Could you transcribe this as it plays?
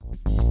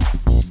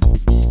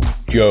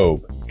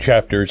Job,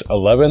 chapters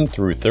 11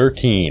 through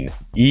 13,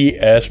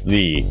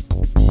 ESV.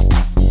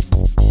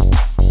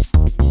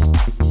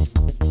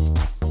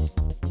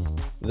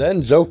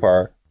 Then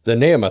Zophar, the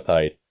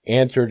Naamathite,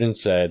 answered and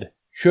said,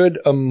 Should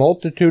a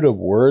multitude of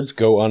words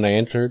go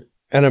unanswered,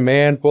 and a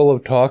man full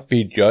of talk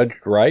be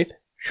judged right?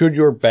 Should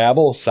your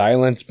babble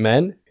silence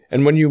men?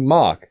 And when you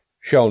mock,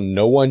 shall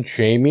no one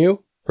shame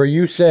you? For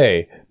you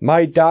say,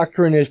 My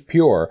doctrine is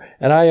pure,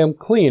 and I am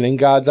clean in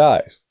God's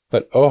eyes.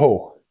 But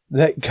oh,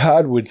 that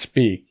God would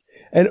speak,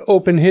 and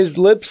open his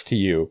lips to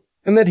you,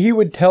 and that he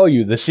would tell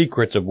you the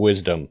secrets of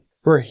wisdom.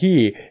 For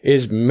he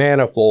is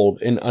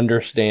manifold in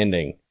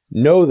understanding.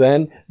 Know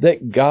then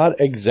that God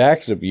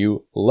exacts of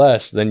you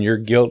less than your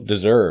guilt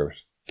deserves.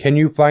 Can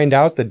you find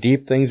out the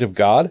deep things of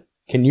God?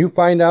 Can you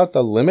find out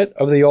the limit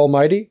of the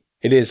Almighty?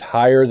 It is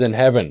higher than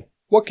heaven.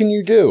 What can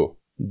you do?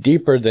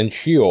 Deeper than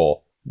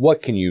Sheol.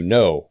 What can you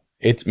know?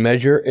 Its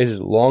measure is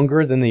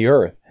longer than the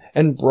earth,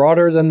 and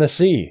broader than the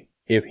sea.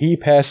 If he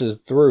passes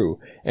through,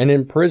 and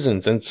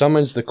imprisons and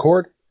summons the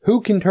court,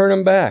 who can turn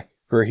him back?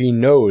 For he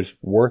knows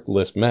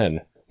worthless men.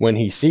 When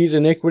he sees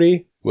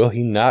iniquity, will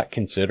he not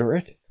consider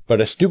it?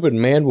 But a stupid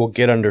man will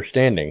get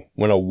understanding,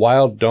 when a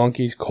wild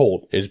donkey's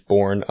colt is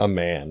born a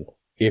man.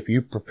 If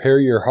you prepare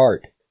your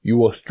heart, you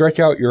will stretch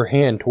out your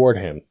hand toward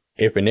him.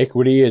 If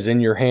iniquity is in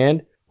your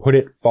hand, put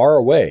it far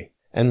away,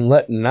 and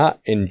let not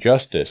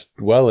injustice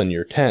dwell in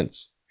your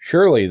tents.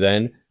 Surely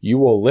then you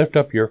will lift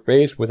up your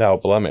face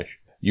without blemish.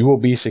 You will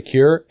be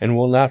secure and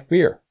will not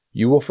fear.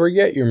 You will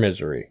forget your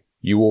misery.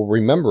 You will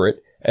remember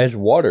it as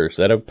waters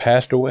that have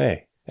passed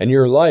away, and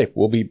your life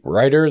will be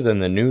brighter than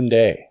the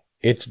noonday.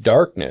 Its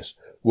darkness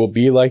will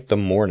be like the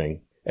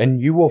morning,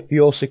 and you will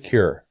feel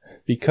secure.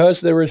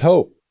 Because there is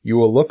hope, you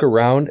will look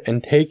around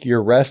and take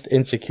your rest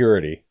in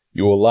security.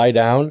 You will lie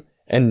down,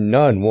 and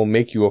none will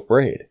make you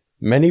afraid.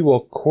 Many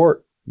will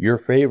court your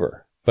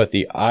favor, but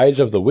the eyes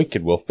of the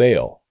wicked will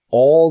fail.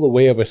 All the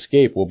way of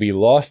escape will be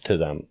lost to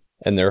them,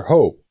 and their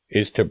hope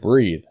is to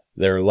breathe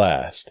their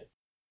last.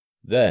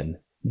 Then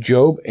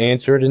Job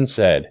answered and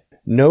said,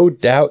 No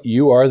doubt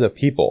you are the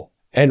people,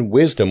 and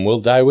wisdom will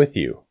die with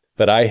you.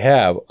 But I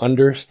have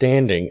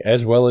understanding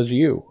as well as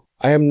you.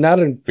 I am not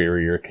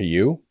inferior to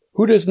you.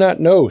 Who does not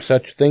know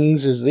such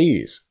things as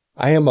these?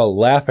 I am a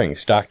laughing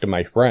stock to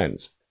my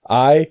friends.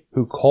 I,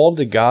 who called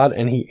to God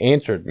and he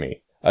answered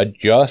me, a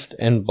just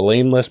and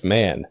blameless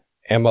man,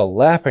 am a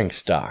laughing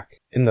stock.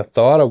 In the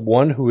thought of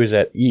one who is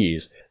at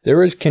ease,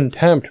 there is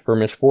contempt for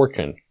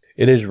misfortune.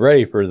 It is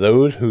ready for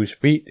those whose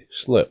feet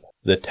slip.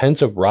 The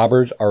tents of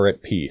robbers are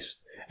at peace,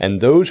 and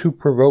those who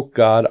provoke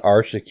God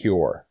are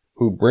secure,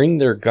 who bring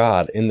their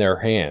God in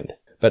their hand.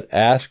 But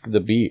ask the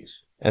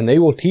beasts, and they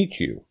will teach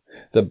you,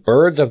 the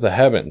birds of the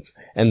heavens,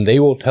 and they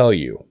will tell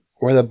you,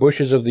 or the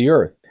bushes of the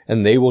earth,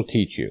 and they will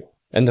teach you,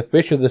 and the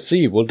fish of the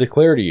sea will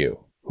declare to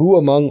you. Who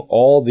among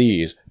all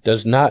these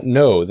does not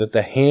know that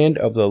the hand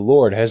of the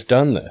Lord has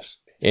done this?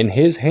 In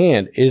his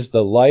hand is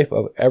the life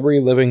of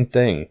every living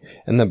thing,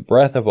 and the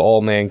breath of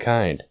all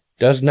mankind.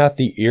 Does not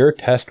the ear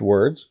test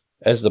words,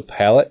 as the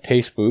palate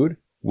tastes food?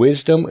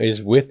 Wisdom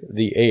is with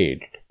the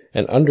aged,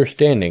 and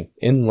understanding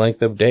in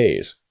length of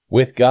days.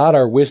 With God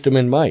are wisdom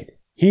and might.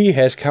 He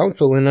has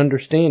counsel and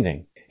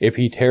understanding. If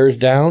he tears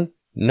down,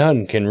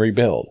 none can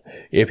rebuild.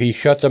 If he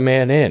shuts a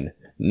man in,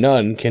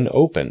 none can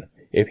open.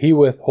 If he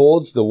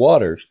withholds the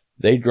waters,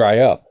 they dry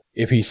up.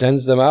 If he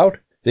sends them out,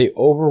 they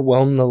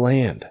overwhelm the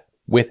land.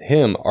 With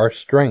him are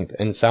strength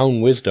and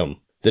sound wisdom.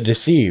 The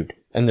deceived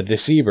and the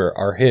deceiver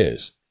are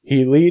his.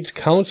 He leads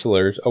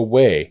counselors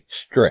away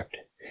stripped,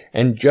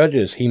 and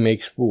judges he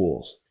makes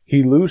fools.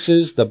 He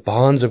looses the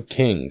bonds of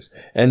kings,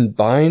 and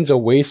binds a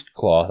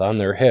waistcloth on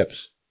their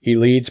hips. He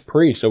leads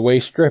priests away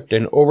stripped,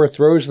 and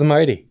overthrows the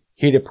mighty.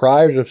 He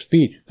deprives of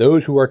speech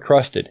those who are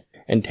trusted,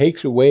 and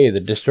takes away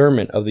the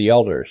discernment of the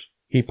elders.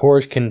 He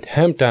pours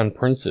contempt on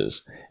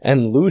princes,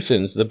 and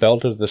loosens the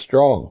belt of the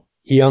strong.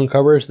 He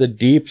uncovers the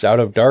deeps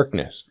out of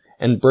darkness,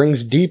 and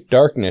brings deep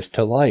darkness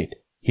to light.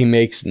 He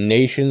makes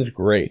nations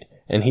great,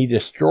 and he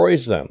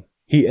destroys them.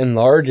 He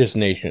enlarges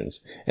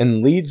nations,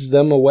 and leads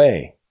them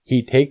away.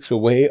 He takes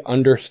away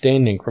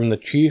understanding from the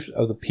chiefs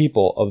of the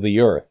people of the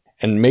earth,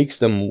 and makes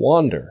them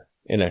wander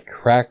in a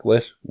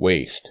trackless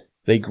waste.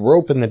 They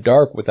grope in the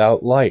dark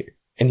without light,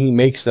 and he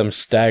makes them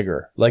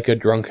stagger like a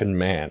drunken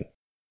man.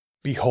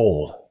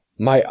 Behold,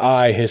 my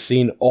eye has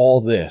seen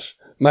all this.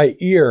 My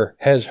ear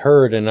has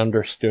heard and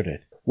understood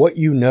it. What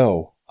you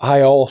know,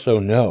 I also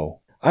know.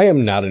 I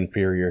am not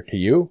inferior to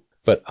you,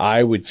 but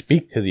I would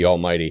speak to the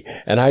Almighty,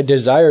 and I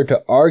desire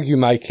to argue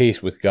my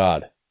case with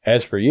God.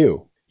 As for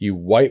you, you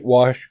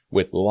whitewash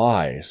with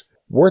lies.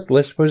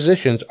 Worthless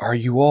physicians are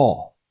you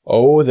all.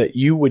 Oh, that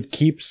you would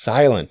keep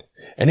silent,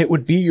 and it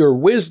would be your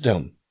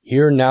wisdom.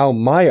 Hear now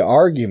my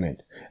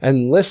argument,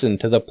 and listen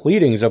to the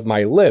pleadings of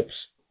my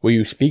lips. Will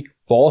you speak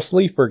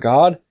falsely for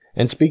God,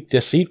 and speak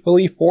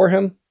deceitfully for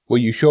him? Will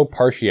you show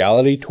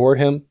partiality toward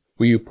him?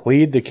 Will you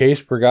plead the case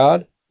for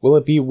God? Will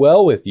it be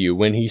well with you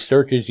when he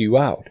searches you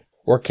out?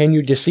 Or can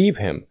you deceive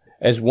him,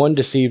 as one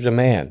deceives a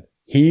man?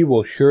 He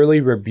will surely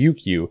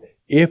rebuke you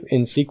if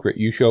in secret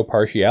you show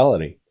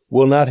partiality?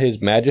 Will not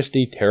his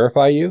majesty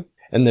terrify you,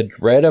 and the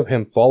dread of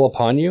him fall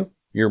upon you?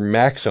 Your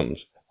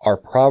maxims are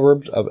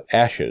proverbs of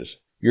ashes.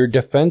 Your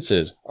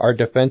defenses are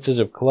defenses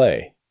of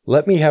clay.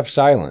 Let me have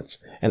silence,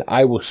 and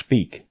I will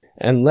speak,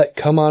 and let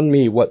come on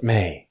me what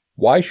may.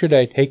 Why should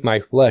I take my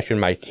flesh in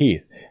my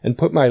teeth, and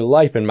put my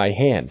life in my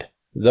hand?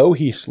 Though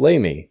he slay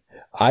me,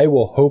 I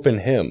will hope in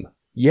him.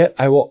 Yet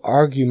I will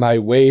argue my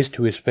ways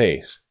to his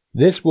face.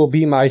 This will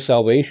be my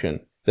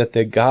salvation, that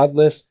the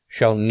godless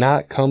shall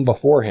not come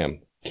before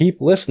him.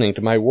 Keep listening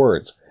to my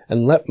words,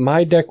 and let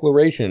my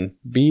declaration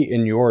be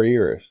in your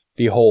ears.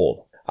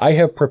 Behold, I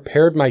have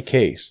prepared my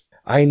case.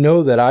 I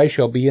know that I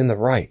shall be in the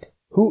right.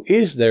 Who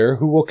is there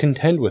who will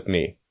contend with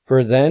me?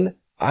 For then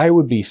I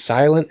would be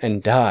silent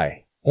and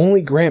die.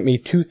 Only grant me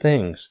 2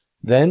 things.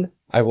 Then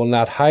I will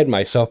not hide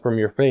myself from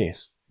your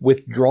face.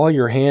 Withdraw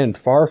your hand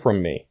far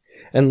from me,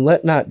 and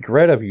let not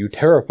dread of you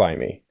terrify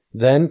me.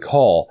 Then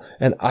call,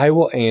 and I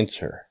will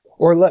answer.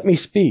 Or let me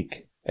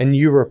speak, and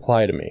you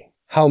reply to me.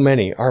 How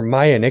many are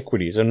my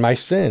iniquities and my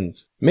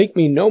sins? Make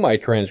me know my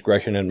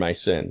transgression and my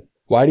sin.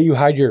 Why do you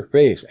hide your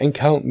face, and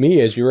count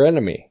me as your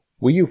enemy?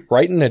 Will you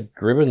frighten a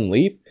driven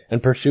leap,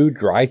 and pursue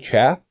dry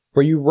chaff?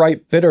 For you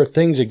write bitter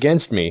things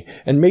against me,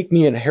 and make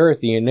me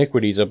inherit the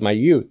iniquities of my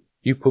youth.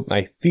 You put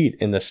my feet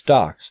in the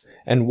stocks,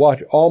 and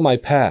watch all my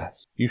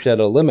paths. You set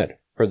a limit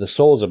for the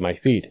soles of my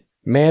feet.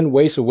 Man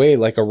wastes away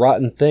like a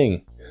rotten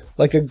thing,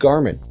 like a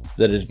garment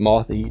that is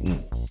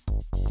moth-eaten.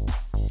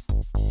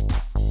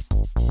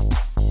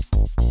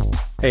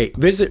 Hey,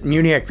 visit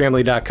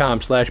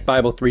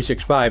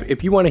MuniacFamily.com/Bible365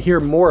 if you want to hear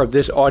more of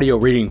this audio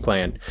reading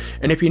plan.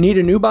 And if you need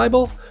a new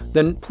Bible,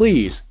 then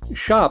please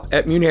shop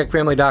at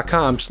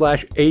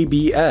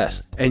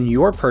MuniacFamily.com/ABS, and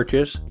your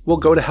purchase will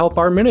go to help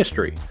our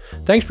ministry.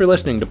 Thanks for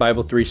listening to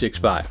Bible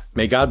 365.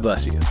 May God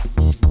bless you.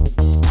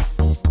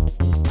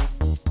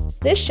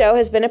 This show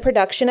has been a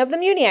production of the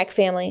Muniac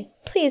family.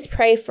 Please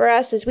pray for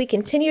us as we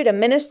continue to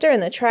minister in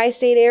the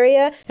tri-state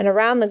area and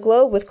around the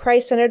globe with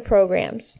Christ-centered programs.